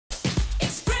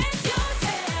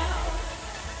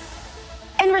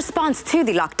response to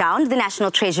the lockdown, the National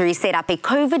Treasury set up a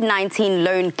COVID-19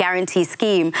 loan guarantee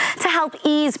scheme to help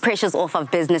ease pressures off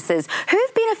of businesses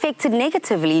who've been affected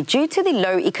negatively due to the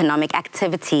low economic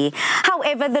activity.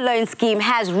 However, the loan scheme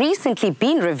has recently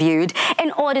been reviewed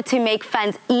in order to make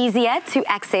funds easier to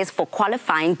access for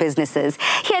qualifying businesses.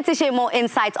 Here to share more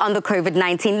insights on the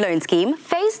COVID-19 loan scheme,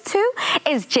 Phase 2,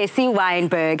 is Jesse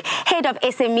Weinberg, Head of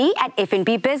SME at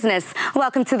FNB Business.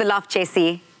 Welcome to The Loft,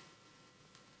 Jesse.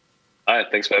 Hi,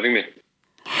 thanks for having me.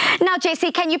 Now,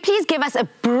 Jesse, can you please give us a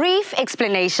brief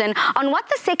explanation on what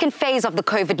the second phase of the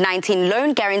COVID-19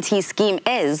 loan guarantee scheme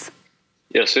is?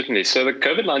 Yeah, certainly. So the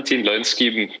COVID-19 loan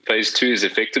scheme Phase 2 is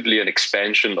effectively an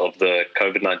expansion of the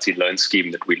COVID-19 loan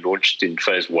scheme that we launched in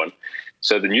Phase 1.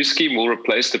 So the new scheme will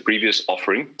replace the previous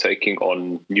offering, taking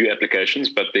on new applications,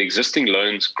 but the existing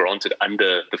loans granted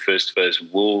under the first phase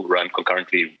will run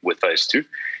concurrently with Phase 2.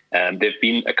 There have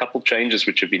been a couple changes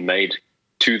which have been made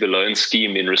to the loan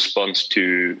scheme in response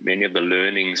to many of the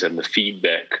learnings and the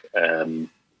feedback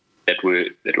that were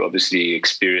obviously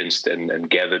experienced and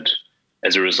gathered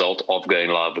as a result of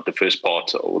going live with the first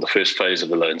part or the first phase of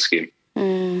the loan scheme.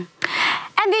 And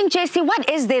then, Jesse, what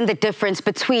is then the difference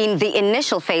between the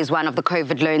initial Phase 1 of the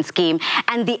COVID loan scheme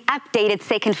and the updated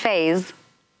second phase?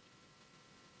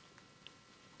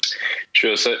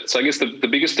 Sure. So I guess the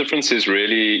biggest difference is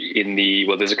really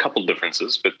well, there's a couple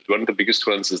differences, but one of the biggest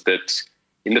ones is that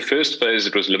in the first phase,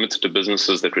 it was limited to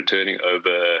businesses that were turning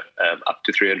over up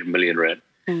to 300 million rand.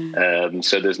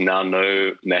 So there's now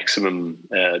no maximum,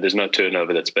 there's no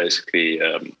turnover that's basically,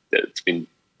 that's been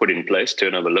put in place,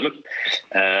 turnover limit.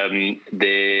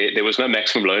 There was no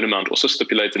maximum loan amount also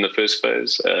stipulated in the first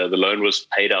phase. The loan was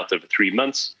paid out over 3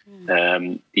 months.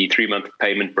 The 3-month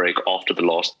payment break after the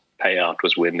last payout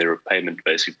was when the repayment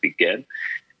basically began.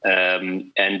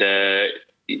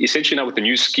 Essentially now with the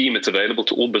new scheme, it's available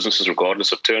to all businesses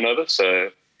regardless of turnover.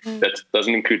 So that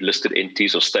doesn't include listed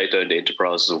entities or state-owned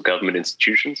enterprises or government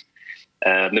institutions.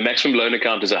 The maximum loan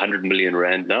account is 100 million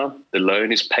rand now. The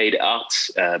loan is paid out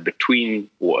between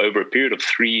or over a period of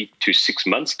 3 to 6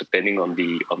 months, depending on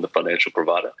the financial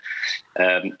provider.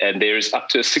 And there is up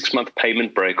to a 6-month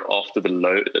payment break after the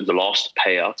last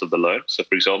payout of the loan. So,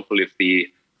 for example, if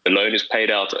the loan is paid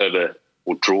out over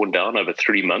or drawn down over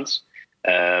 3 months,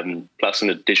 plus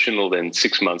an additional then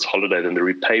 6 months holiday, then the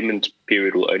repayment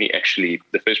period will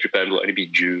the first repayment will only be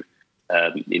due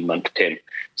in month 10.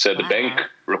 So the bank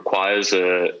requires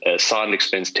a signed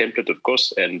expense template, of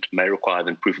course, and may require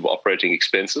then proof of operating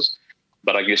expenses.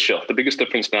 But I guess, the biggest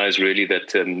difference now is really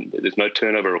that there's no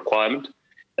turnover requirement,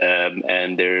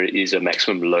 and there is a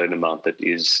maximum loan amount that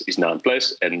is now in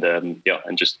place, and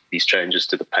just these changes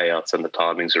to the payouts and the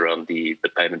timings around the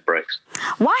payment breaks.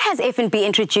 Why has FNB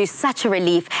introduced such a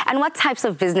relief, and what types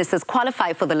of businesses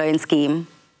qualify for the loan scheme?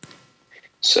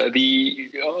 So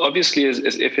obviously as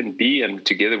FNB and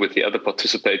together with other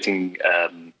participating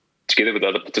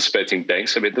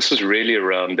banks, I mean, this is really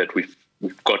around that we've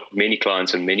got many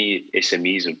clients and many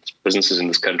SMEs and businesses in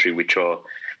this country which are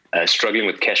struggling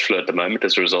with cash flow at the moment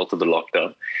as a result of the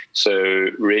lockdown. So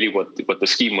really what the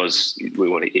scheme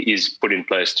is put in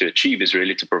place to achieve is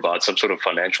really to provide some sort of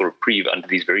financial reprieve under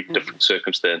these very different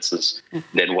circumstances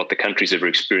than what the country's ever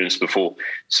experienced before.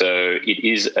 So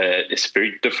it's a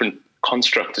very different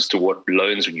construct as to what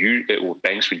loans or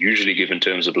banks would usually give in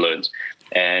terms of loans,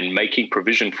 and making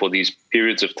provision for these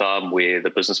periods of time where the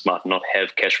business might not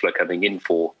have cash flow coming in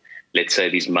for, let's say,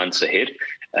 these months ahead.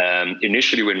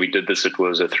 Initially, when we did this, it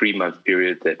was a 3-month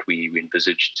period that we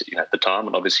envisaged at the time,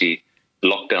 and obviously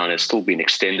lockdown has still been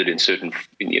extended in certain,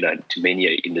 to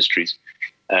many industries.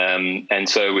 And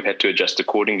so we've had to adjust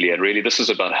accordingly. And really, this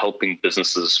is about helping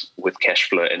businesses with cash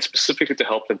flow, and specifically to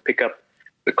help them pick up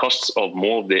the costs of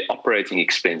more of their operating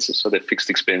expenses, so their fixed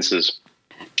expenses,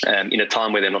 in a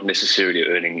time where they're not necessarily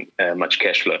earning much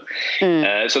cash flow.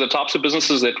 So the types of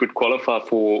businesses that would qualify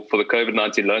for the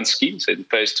COVID-19 loan scheme, so in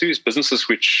Phase 2, is businesses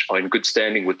which are in good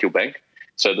standing with your bank.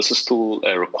 So this is still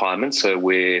a requirement. So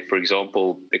where, for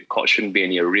example, there shouldn't be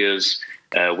any arrears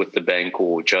with the bank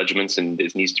or judgments, and there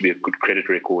needs to be a good credit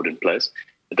record in place.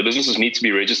 But the businesses need to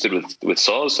be registered with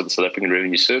SARS, so the South African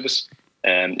Revenue Service,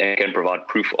 and can provide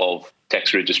proof of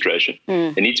tax registration.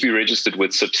 They need to be registered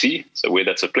with SIPC, so where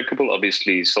that's applicable.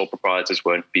 Obviously, sole proprietors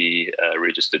won't be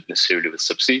registered necessarily with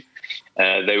SIPC.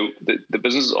 The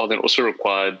businesses are then also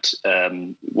required,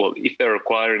 if they're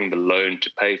requiring the loan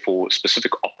to pay for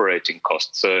specific operating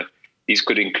costs. So these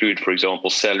could include, for example,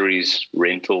 salaries,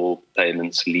 rental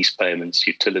payments, lease payments,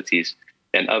 utilities,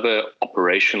 and other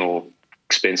operational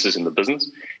expenses in the business.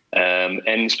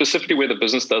 And specifically where the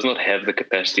business does not have the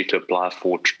capacity to apply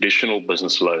for traditional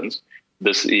business loans,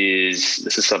 this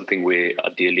is something where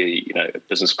ideally, a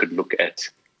business could look at,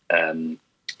 could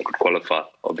qualify,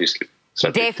 obviously.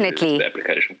 Definitely. The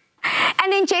application.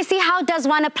 And then, Jesse, how does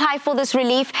one apply for this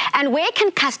relief, and where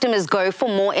can customers go for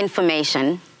more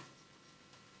information?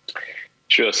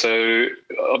 Sure. So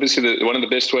obviously, one of the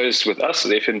best ways with us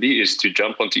at FNB is to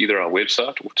jump onto either our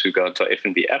website or to go into our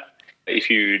FNB app. If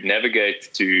you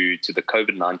navigate to the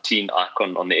COVID-19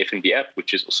 icon on the FNB app,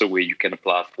 which is also where you can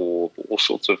apply for all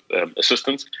sorts of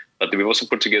assistance, but we've also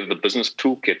put together the business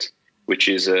toolkit, which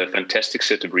is a fantastic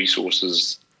set of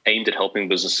resources aimed at helping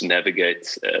businesses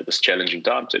navigate this challenging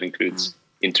time. So it includes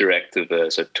interactive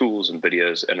tools and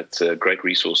videos, and it's a great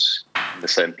resource in the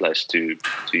same place to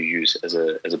use as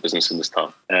a business in this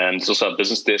time. And it's also our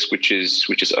business desk, which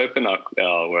is open,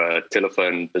 our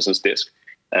telephone business desk.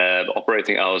 The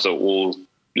operating hours are all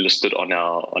listed on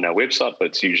our website, but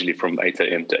it's usually from 8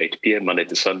 a.m. to 8 p.m. Monday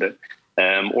to Sunday.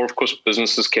 Or of course,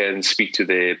 businesses can speak to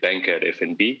their banker at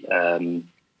FNB.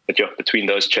 But yeah, between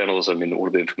those channels, all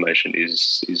of the information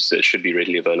should be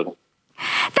readily available.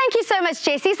 Thank you so much,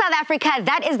 Jesse. South Africa,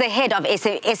 that is the head of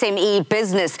SME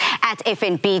business at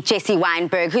FNB, Jesse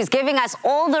Weinberg, who's giving us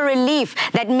all the relief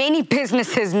that many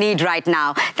businesses need right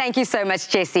now. Thank you so much,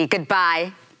 Jesse.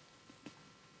 Goodbye.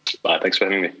 Bye. Thanks for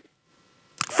having me.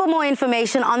 For more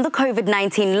information on the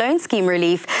COVID-19 loan scheme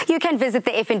relief, you can visit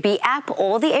the FNB app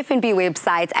or the FNB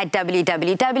website at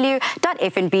www.fnb.co.za.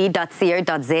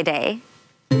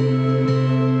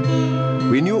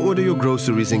 When you order your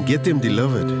groceries and get them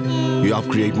delivered, you help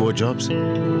create more jobs.